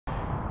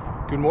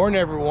Good morning,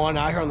 everyone.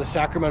 Out here on the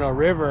Sacramento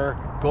River,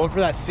 going for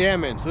that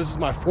salmon. So this is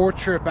my 4th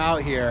trip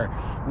out here.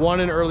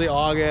 One in early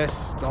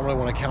August. Don't really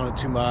want to count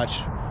it too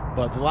much,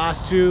 but the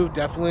last 2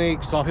 definitely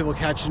saw people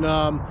catching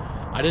them.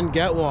 I didn't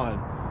get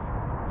one.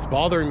 It's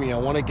bothering me. I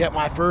want to get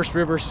my first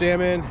river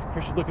salmon.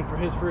 Chris is looking for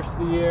his first of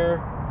the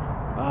year.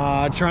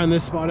 Trying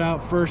this spot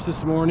out first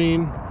this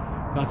morning.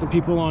 Got some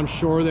people on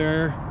shore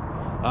there.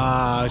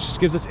 It just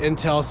gives us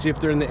intel, see if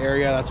they're in the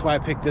area. That's why I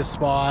picked this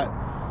spot.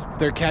 If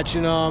they're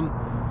catching them,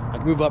 I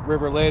can move up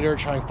river later,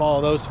 try and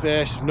follow those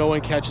fish. If no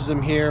one catches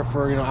them here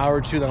for an hour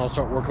or 2, then I'll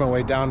start working my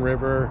way down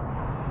river.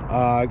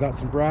 I got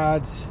some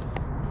brads,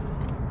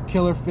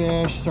 killer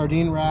fish,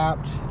 sardine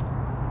wrapped.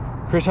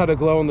 Chris had a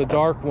glow in the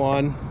dark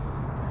one,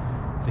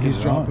 so he's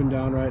dropping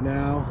down right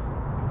now.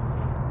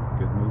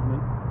 Good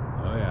movement.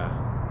 Oh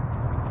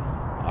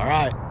yeah. All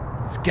right,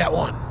 let's get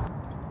one.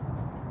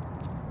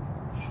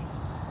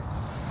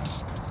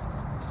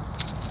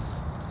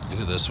 Look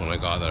at this one I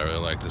got that I really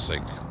like. This,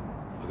 like,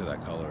 look at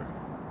that color.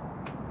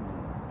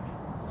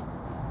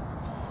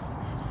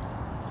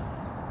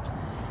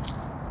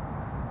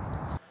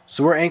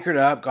 So we're anchored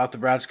up, got the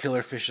Brad's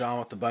killer fish on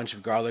with a bunch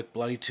of garlic,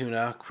 bloody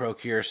tuna,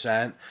 procure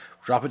scent.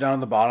 Drop it down on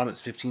the bottom, it's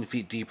 15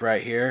 feet deep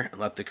right here,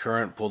 and let the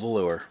current pull the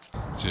lure.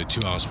 So the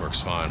 2 ounce works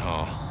fine,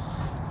 huh?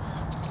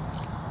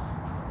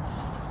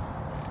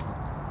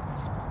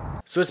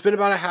 So it's been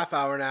about a half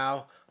hour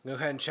now. I'm gonna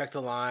go ahead and check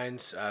the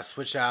lines,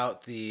 switch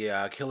out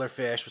the killer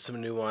fish with some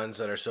new ones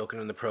that are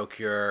soaking in the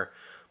procure.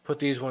 Put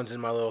these ones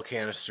in my little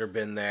canister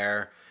bin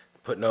there.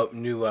 Put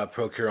new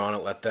procure on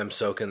it, let them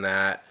soak in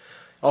that.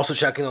 Also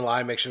checking the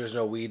line, make sure there's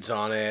no weeds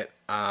on it.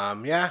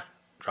 Yeah,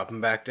 drop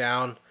them back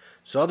down.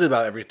 So I'll do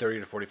about every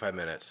 30 to 45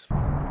 minutes.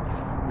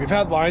 We've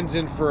had lines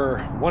in for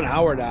 1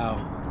 hour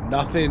now.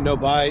 Nothing, no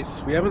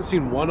bites. We haven't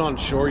seen one on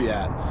shore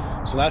yet,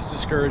 so that's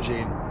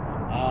discouraging.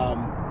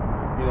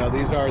 You know,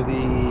 these are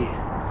the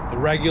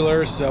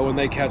regulars, so when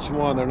they catch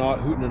one, they're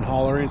not hooting and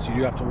hollering, so you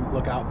do have to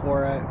look out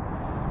for it.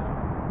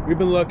 We've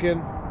been looking,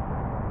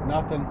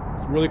 nothing.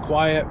 It's really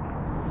quiet.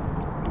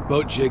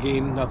 Boat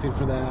jigging, nothing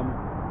for them.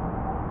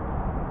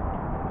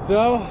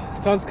 So,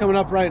 sun's coming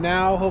up right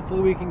now.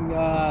 Hopefully we can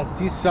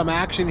see some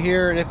action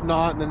here, and if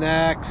not, in the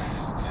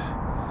next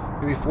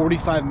maybe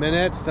 45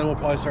 minutes, then we'll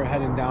probably start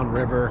heading down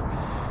river,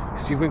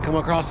 see if we can come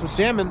across some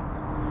salmon.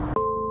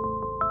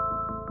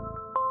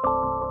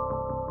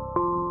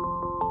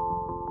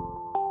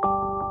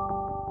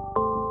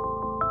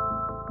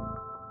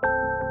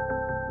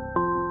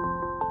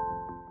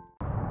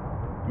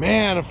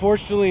 Man,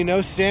 unfortunately,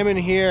 no salmon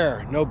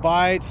here. No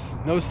bites,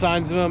 no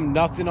signs of them,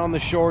 nothing on the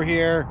shore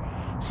here.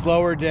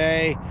 Slower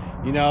day.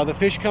 You know, the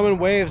fish come in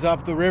waves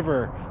up the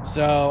river.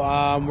 So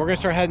we're gonna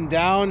start heading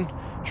down,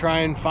 try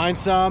and find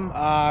some.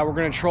 We're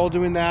gonna troll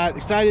doing that.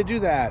 Excited to do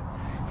that.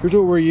 Here's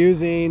what we're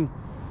using.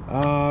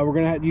 We're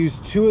gonna use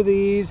 2 of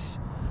these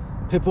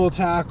pitbull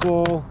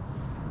tackle,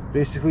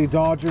 basically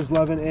Dodgers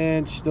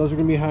 11-inch. Those are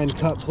gonna be behind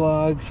cut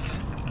plugs.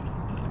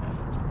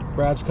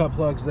 Brad's cut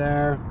plugs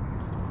there.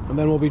 And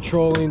then we'll be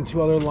trolling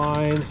 2 other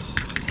lines,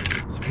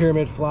 some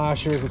pyramid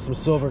flashers and some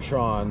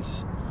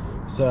silvertrons.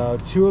 So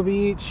 2 of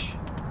each,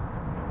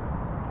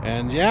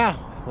 and yeah,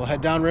 we'll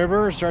head down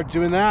river and start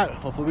doing that.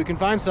 Hopefully we can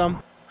find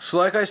some. So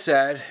like I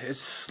said,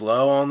 it's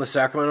slow on the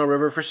Sacramento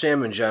River for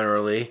salmon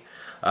generally.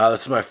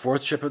 This is my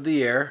 4th trip of the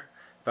year.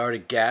 If I were to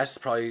guess,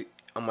 probably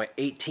on my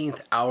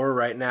 18th hour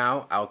right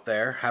now out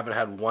there. Haven't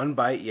had 1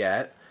 bite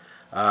yet.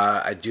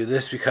 I do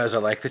this because I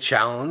like the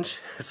challenge.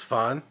 It's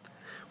fun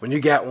when you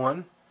get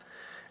one.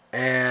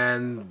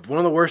 And one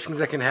of the worst things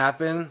that can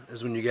happen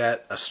is when you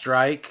get a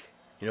strike,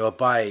 you know, a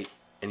bite,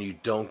 and you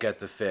don't get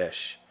the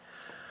fish.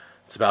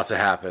 It's about to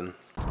happen.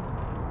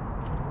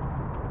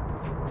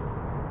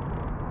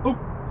 Oh!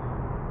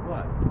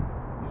 What?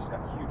 You just got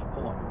a huge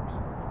pull on yours.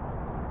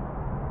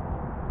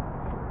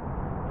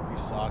 You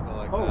saw it go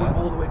like that? Oh,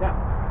 all the way down.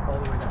 All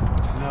the way down.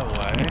 No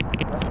way.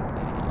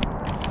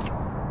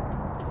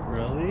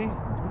 Really?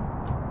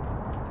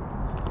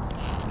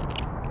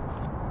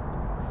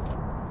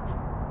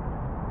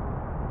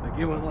 Like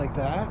it went like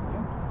that?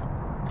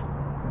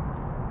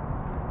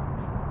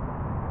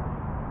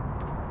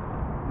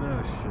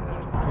 No shit.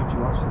 Can't you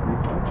watch the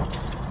replay?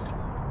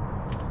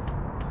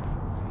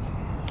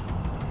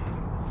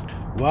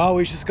 Well,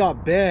 we just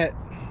got bit.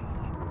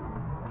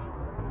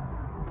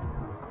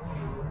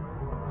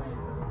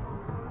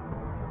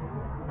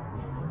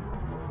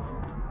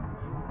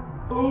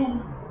 Oh!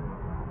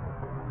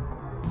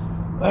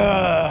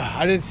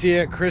 I didn't see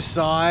it. Chris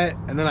saw it,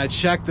 and then I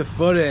checked the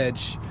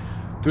footage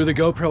through the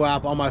GoPro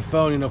app on my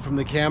phone, you know, from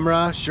the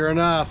camera. Sure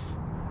enough,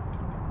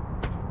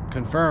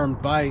 confirmed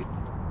bite.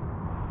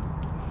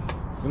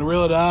 I'm gonna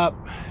reel it up,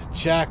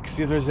 check,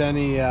 see if there's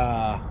any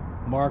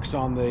marks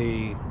on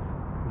the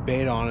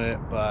bait on it,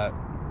 but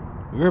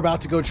we're about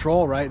to go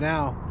troll right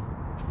now.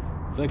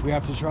 I feel like we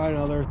have to try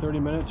another 30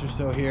 minutes or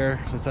so here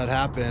since that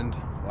happened.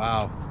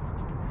 Wow.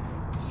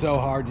 It's so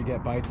hard to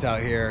get bites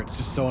out here. It's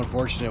just so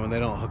unfortunate when they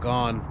don't hook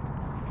on.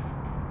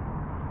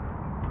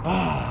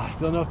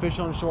 Still no fish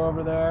on shore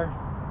over there.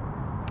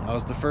 That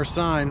was the first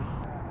sign.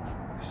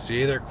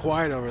 See, they're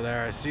quiet over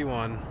there. I see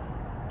one.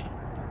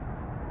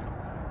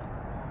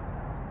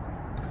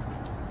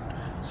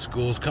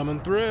 School's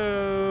coming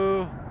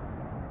through.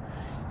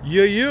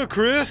 Yeah,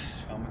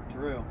 Chris. Coming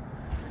through.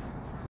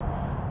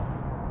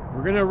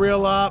 We're gonna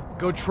reel up,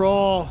 go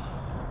troll.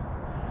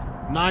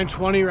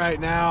 9:20 right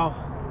now.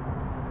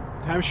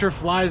 Time sure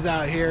flies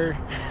out here.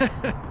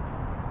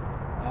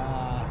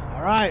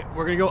 All right,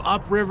 we're gonna go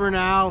upriver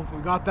now.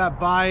 We got that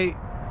bite.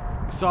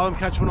 We saw them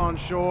catch one on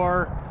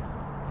shore.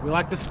 We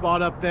like the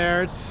spot up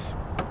there. It's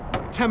a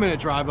 10-minute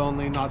drive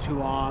only, not too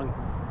long.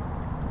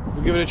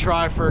 We'll give it a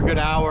try for a good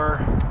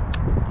hour.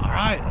 All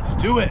right, let's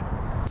do it.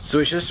 So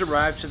we just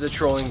arrived to the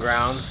trolling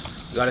grounds.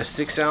 We got a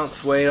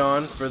 6-ounce weight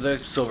on for the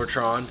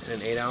Silvertron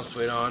and an 8-ounce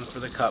weight on for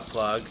the cut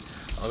plug.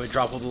 Let me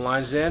drop all the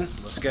lines in.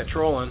 Let's get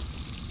trolling.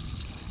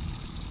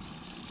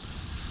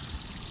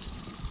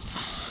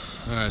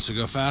 All right, so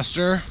go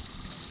faster.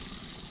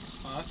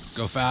 Huh?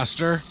 Go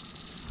faster.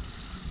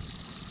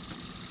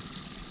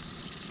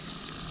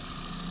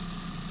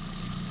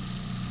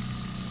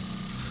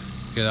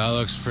 Okay, that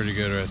looks pretty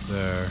good right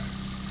there.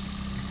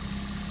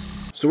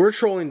 So we're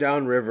trolling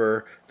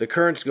downriver. The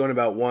current's going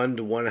about 1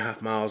 to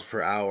 1.5 miles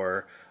per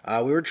hour.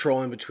 We were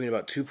trolling between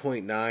about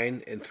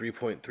 2.9 and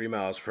 3.3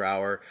 miles per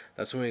hour.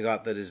 That's when we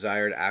got the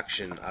desired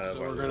action out of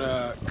our lures. So we're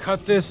gonna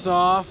cut this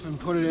off and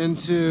put it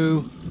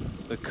into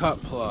the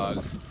cut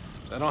plug.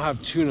 I don't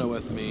have tuna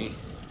with me,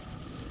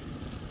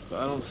 but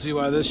I don't see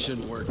why this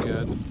shouldn't work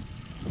good.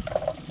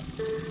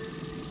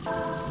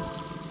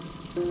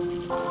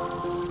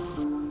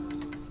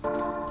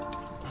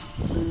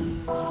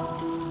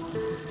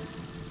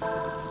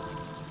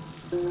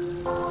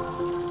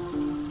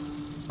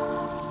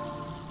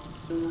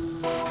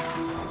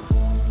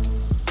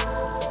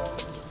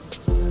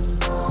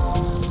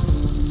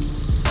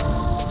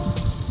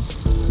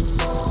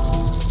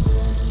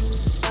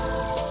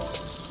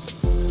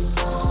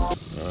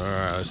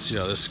 Let's see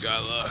how this guy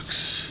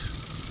looks.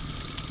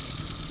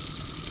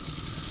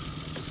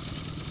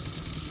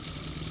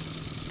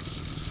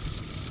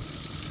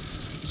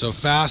 So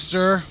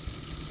faster.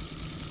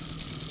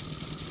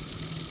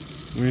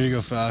 We need to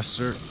go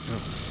faster.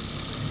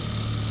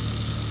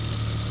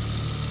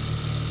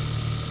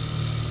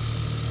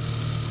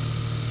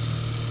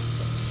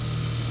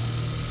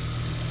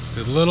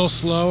 Yep. A little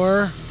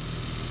slower.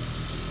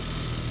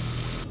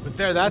 But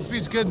there, that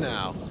speed's good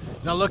now.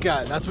 Now look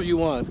at it, that's what you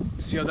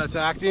want. See how that's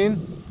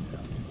acting?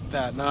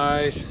 That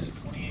nice.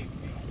 28 feet.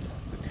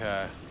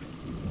 Okay.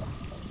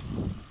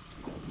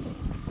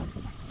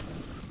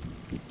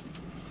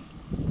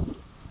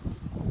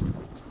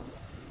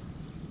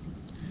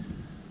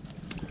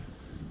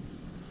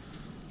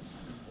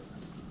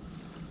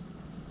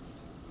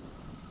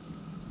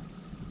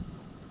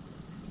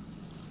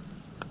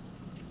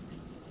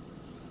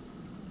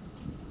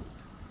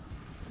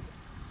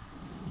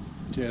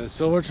 Okay, the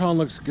Silvertron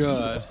looks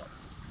good.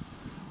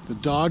 The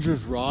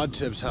Dodger's rod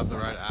tips have the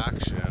right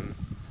action.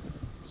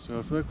 So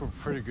I feel like we're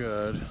pretty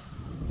good.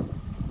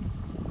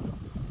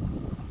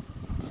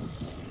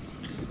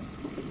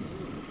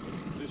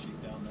 Fishy's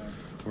down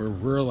there.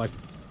 We're like,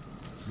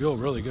 feel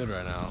really good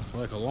right now. We're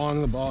like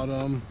along the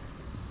bottom.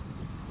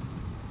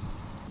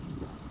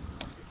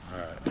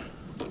 Alright.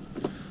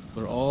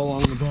 They're all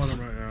along the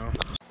bottom right now.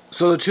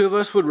 So the two of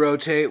us would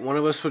rotate, one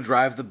of us would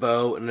drive the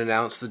boat and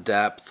announce the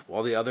depth,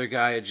 while the other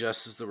guy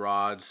adjusts the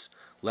rods,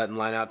 letting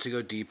line out to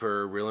go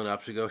deeper, reeling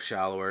up to go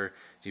shallower,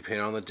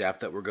 depending on the depth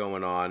that we're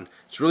going on.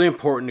 It's really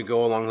important to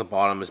go along the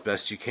bottom as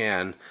best you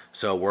can.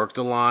 So work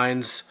the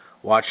lines,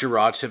 watch your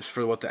rod tips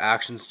for what the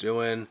action's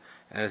doing.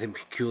 Anything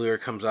peculiar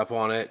comes up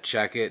on it,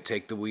 check it,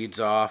 take the weeds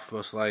off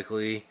most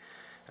likely.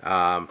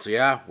 So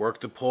yeah, work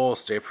the pole,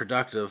 stay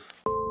productive.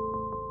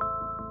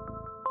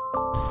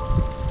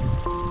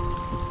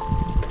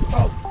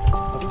 Oh,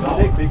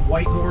 big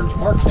white and orange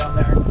mark down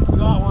there. We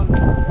got one. He's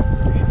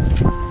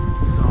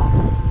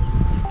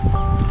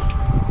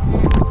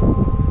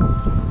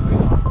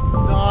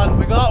on.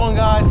 We got one,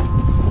 guys.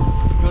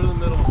 Go to the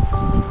middle.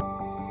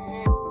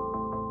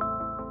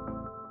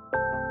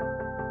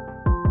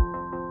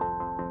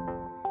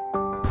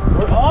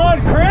 We're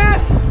on,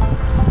 Chris!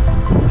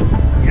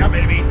 Yeah,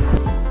 baby.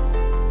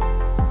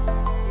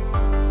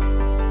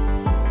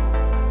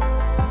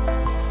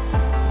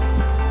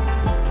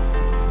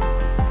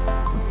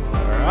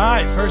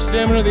 Alright, first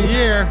salmon of the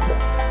year.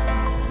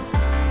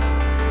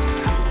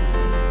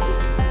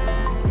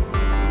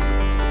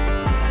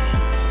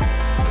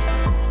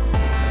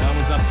 That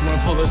one's up. You want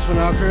to pull this one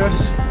out, Chris?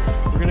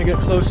 We're going to get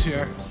close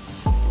here.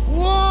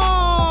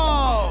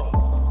 Whoa!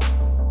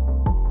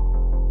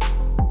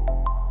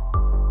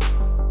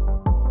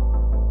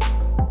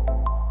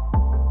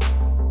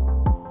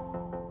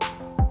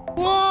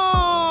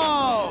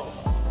 Whoa!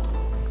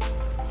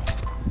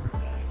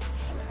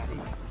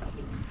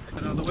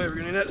 Get out of the way, we're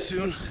gonna net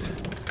soon.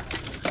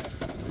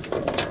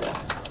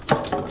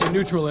 To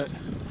neutral it.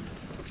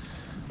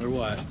 Or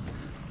what?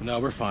 No,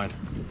 we're fine.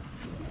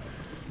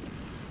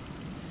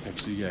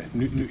 Actually, yeah,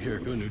 here,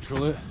 go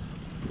neutral it.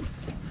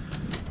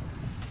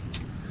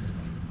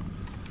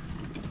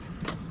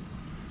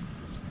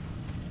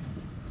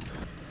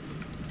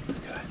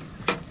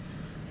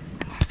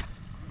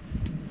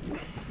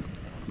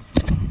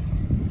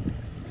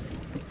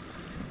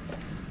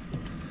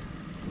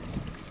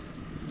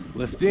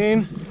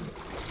 Lifting.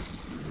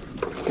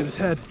 Get his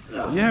head.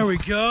 There we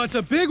go. It's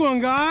a big one,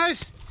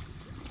 guys.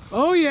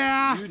 Oh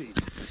yeah. Beauty.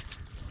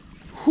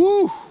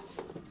 Whew.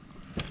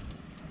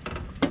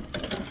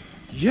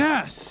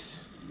 Yes.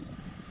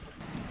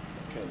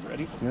 Okay,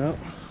 ready? Yep.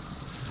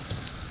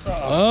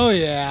 Oh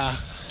yeah.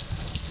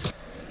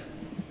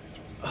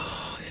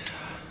 Oh yeah.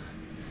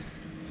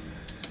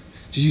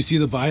 Did you see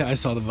the bite? I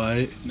saw the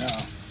bite. No.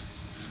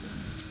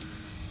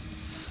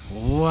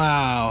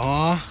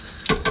 Wow, huh?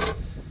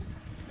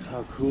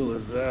 How cool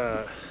is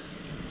that?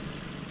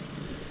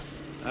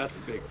 That's a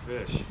big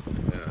fish.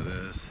 Yeah, it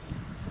is.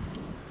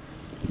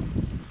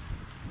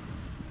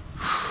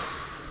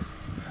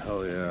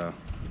 Hell yeah.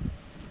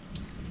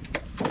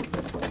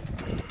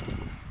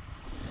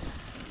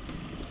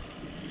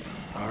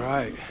 All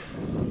right,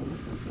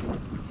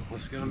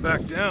 let's get him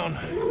back down.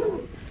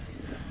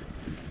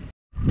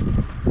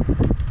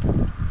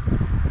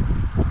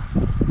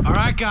 All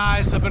right,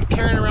 guys, I've been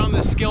carrying around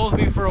this scale with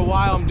me for a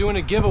while. I'm doing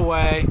a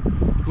giveaway.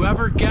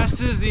 Whoever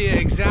guesses the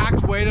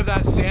exact weight of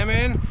that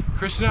salmon,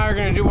 Chris and I are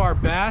gonna do our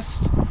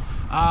best.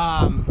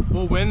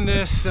 We'll win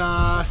this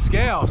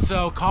scale.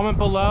 So comment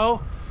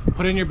below,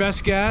 put in your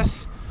best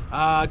guess.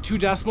 2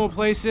 decimal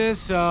places,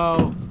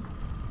 so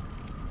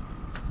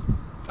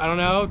I don't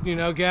know, you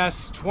know,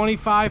 guess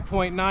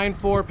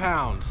 25.94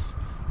 pounds.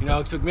 You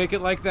know, so make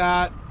it like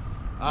that.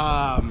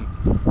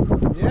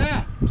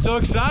 Yeah, I'm so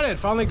excited,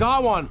 finally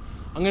got one.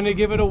 I'm gonna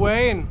give it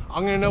away and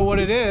I'm gonna know what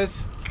it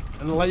is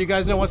and I'll let you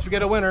guys know once we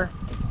get a winner.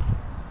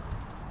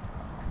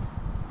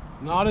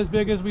 Not as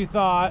big as we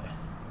thought.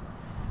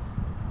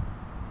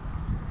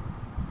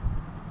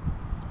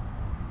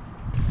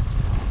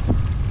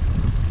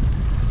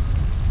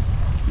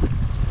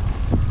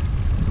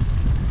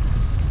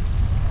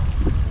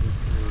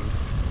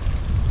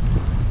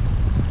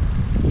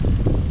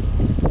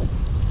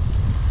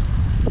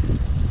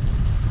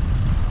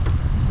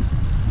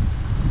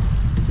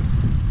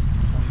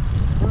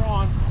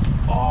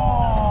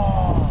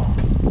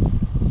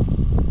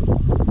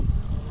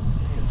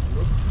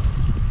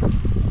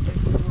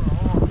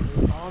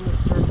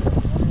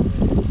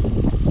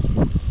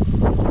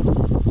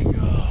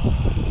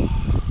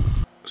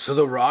 So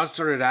the rod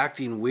started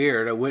acting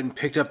weird. I went and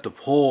picked up the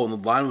pole and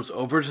the line was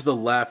over to the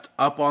left,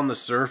 up on the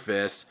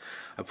surface.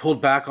 I pulled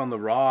back on the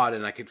rod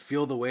and I could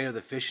feel the weight of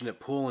the fish in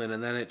it pulling,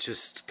 and then it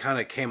just kind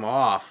of came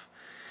off.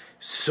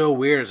 So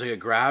weird. It's like I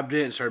grabbed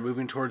it and started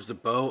moving towards the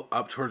boat,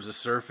 up towards the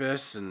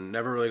surface, and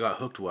never really got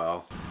hooked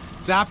well.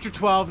 It's after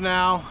 12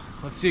 now.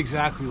 Let's see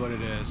exactly what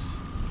it is.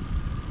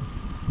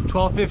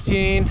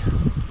 12:15.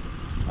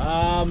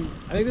 I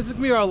think this is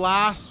gonna be our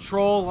last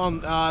troll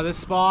on this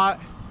spot.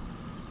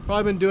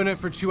 Probably been doing it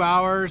for 2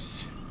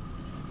 hours.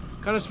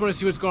 Kind of just want to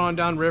see what's going on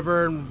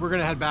downriver, and we're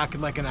gonna head back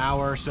in like an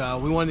hour, so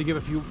we wanted to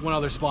give one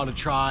other spot a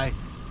try.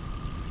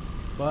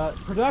 But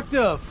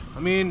productive.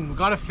 I mean, we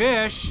got a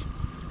fish.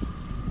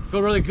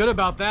 Feel really good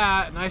about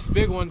that. Nice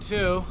big one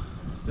too.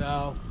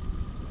 So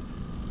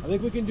I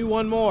think we can do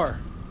one more.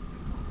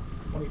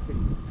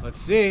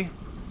 Let's see.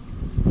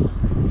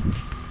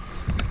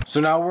 So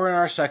now we're in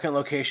our second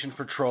location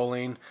for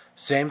trolling.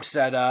 Same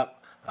setup.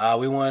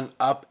 We went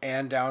up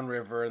and down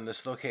river in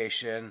this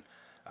location.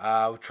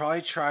 We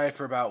probably tried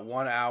for about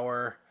 1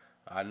 hour.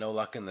 No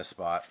luck in this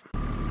spot.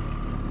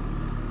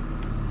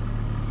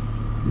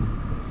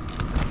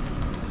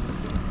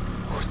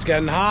 It's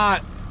getting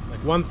hot,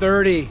 like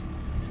 1:30.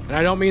 And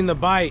I don't mean the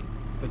bite,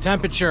 the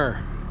temperature.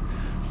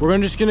 We're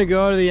just gonna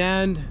go to the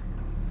end,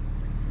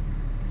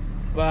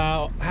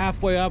 about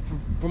halfway up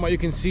from what you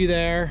can see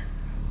there.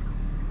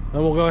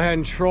 Then we'll go ahead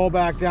and troll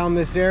back down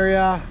this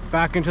area,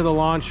 back into the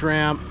launch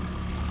ramp.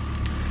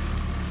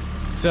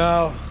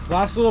 So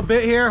last little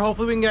bit here,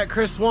 hopefully we can get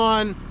Chris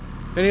one.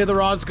 If any of the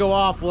rods go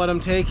off, we'll let him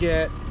take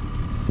it.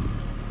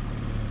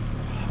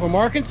 We're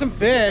marking some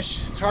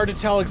fish. It's hard to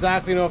tell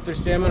exactly, if they're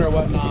salmon or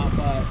whatnot,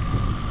 but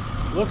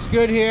looks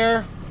good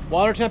here.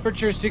 Water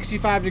temperature is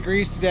 65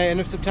 degrees today, end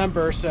of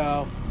September,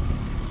 so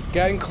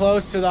getting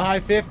close to the high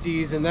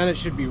 50s, and then it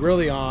should be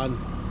really on.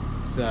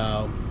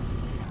 So,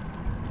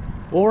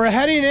 well, we're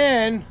heading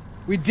in.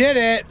 We did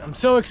it. I'm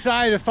so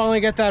excited to finally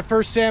get that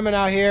first salmon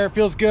out here. It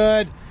feels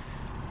good.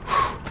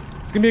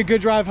 It's gonna be a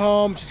good drive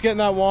home. Just getting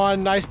that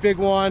one, nice big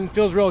one.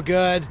 Feels real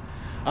good.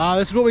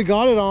 This is what we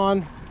got it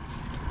on.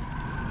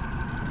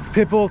 It's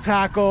pitbull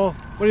tackle.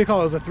 What do you call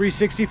it? It was a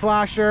 360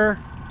 flasher.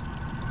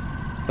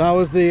 That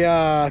was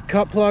the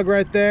cut plug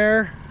right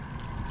there.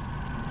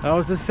 That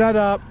was the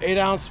setup.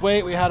 8-ounce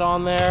weight we had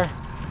on there,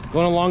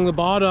 going along the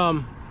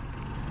bottom.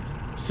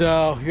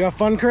 So you have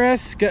fun,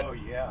 Chris? Oh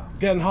yeah.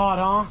 Getting hot,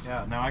 huh?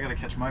 Yeah. Now I gotta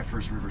catch my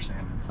first river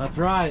salmon. That's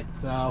right.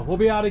 So we'll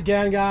be out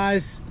again,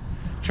 guys.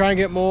 Try and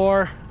get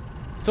more.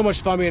 So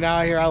much fun being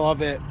out here. I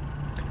love it.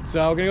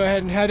 So we're gonna go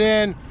ahead and head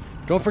in.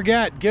 Don't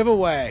forget,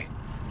 giveaway.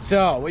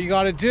 So what you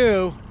got to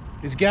do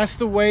is guess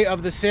the weight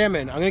of the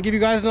salmon. I'm gonna give you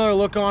guys another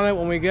look on it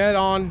when we get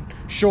on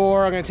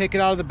shore. I'm gonna take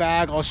it out of the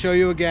bag. I'll show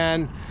you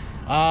again.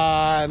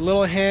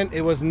 Little hint,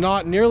 it was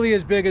not nearly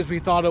as big as we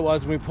thought it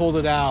was when we pulled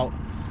it out.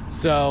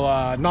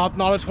 So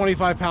not a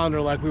 25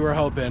 pounder like we were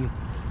hoping.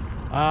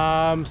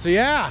 So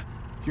yeah,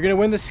 you're gonna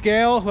win the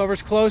scale,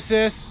 whoever's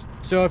closest.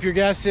 So if your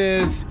guess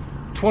is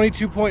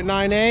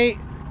 22.98,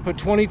 put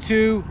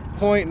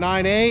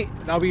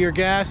 22.98, that'll be your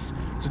guess.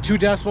 So 2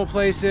 decimal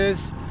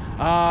places.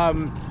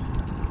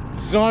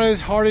 It's not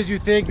as hard as you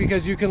think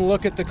because you can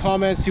look at the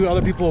comments, see what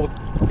other people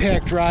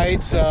picked,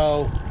 right?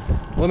 So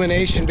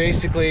elimination,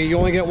 basically. You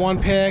only get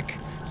 1 pick.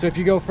 So if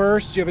you go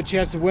first, you have a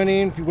chance of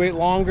winning. If you wait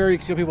longer, you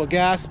can see what people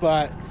guess,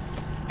 but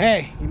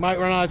hey, you might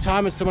run out of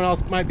time and someone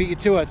else might beat you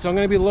to it. So I'm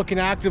gonna be looking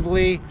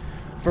actively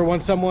for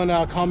when someone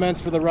comments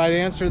for the right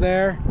answer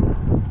there.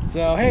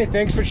 So hey,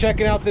 thanks for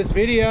checking out this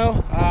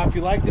video. If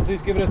you liked it,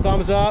 please give it a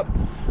thumbs up.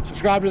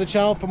 Subscribe to the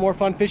channel for more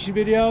fun fishing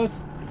videos.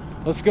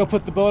 Let's go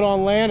put the boat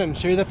on land and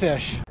show you the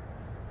fish.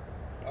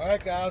 All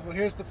right guys, well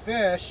here's the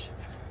fish.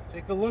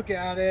 Take a look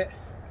at it.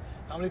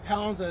 How many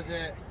pounds is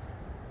it?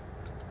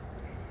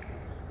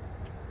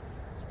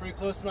 It's pretty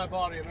close to my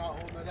body, I'm not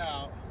holding it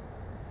out.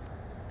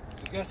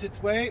 So guess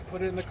its weight,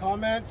 put it in the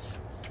comments.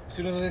 As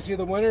soon as I see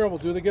the winner, we'll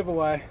do the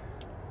giveaway.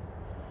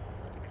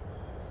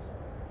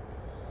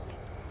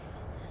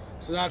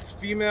 So that's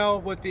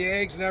female with the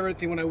eggs and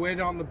everything. When I weighed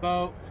it on the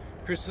boat,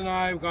 Chris and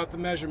I got the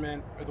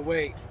measurement, or the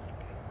weight.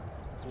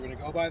 So we're gonna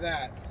go by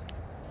that.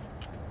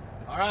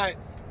 All right,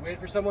 wait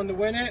for someone to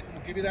win it,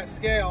 we'll give you that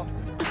scale.